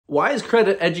Why is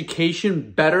credit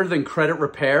education better than credit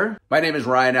repair? My name is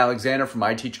Ryan Alexander from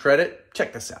I Teach Credit.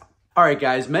 Check this out. All right,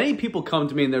 guys, many people come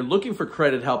to me and they're looking for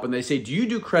credit help and they say, do you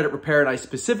do credit repair? And I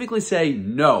specifically say,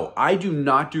 no, I do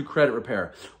not do credit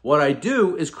repair. What I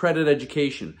do is credit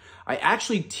education. I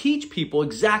actually teach people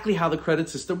exactly how the credit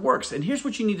system works. And here's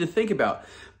what you need to think about.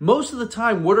 Most of the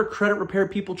time, what are credit repair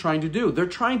people trying to do? They're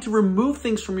trying to remove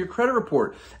things from your credit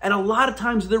report. And a lot of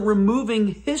times they're removing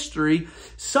history.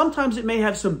 Sometimes it may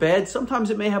have some bad, sometimes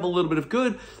it may have a little bit of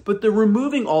good, but they're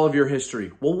removing all of your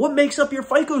history. Well, what makes up your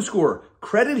FICO score?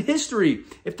 Credit history.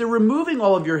 If they're removing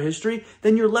all of your history,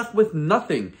 then you're left with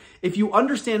nothing. If you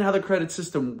understand how the credit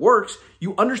system works,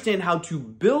 you understand how to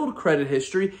build credit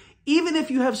history. Even if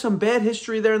you have some bad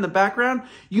history there in the background,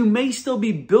 you may still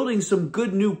be building some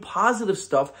good new positive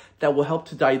stuff that will help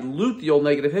to dilute the old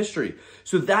negative history.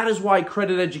 So that is why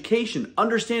credit education,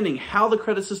 understanding how the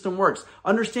credit system works,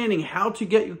 understanding how to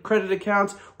get your credit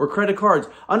accounts or credit cards,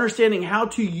 understanding how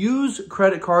to use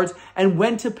credit cards and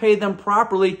when to pay them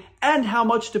properly and how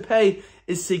much to pay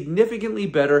is significantly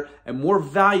better and more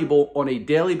valuable on a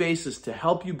daily basis to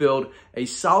help you build a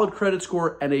solid credit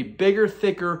score and a bigger,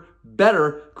 thicker,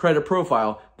 better credit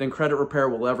profile than credit repair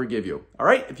will ever give you. All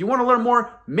right, if you want to learn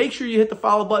more, make sure you hit the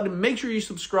follow button, make sure you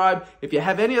subscribe. If you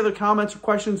have any other comments or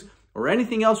questions or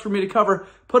anything else for me to cover,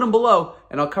 put them below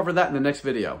and I'll cover that in the next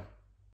video.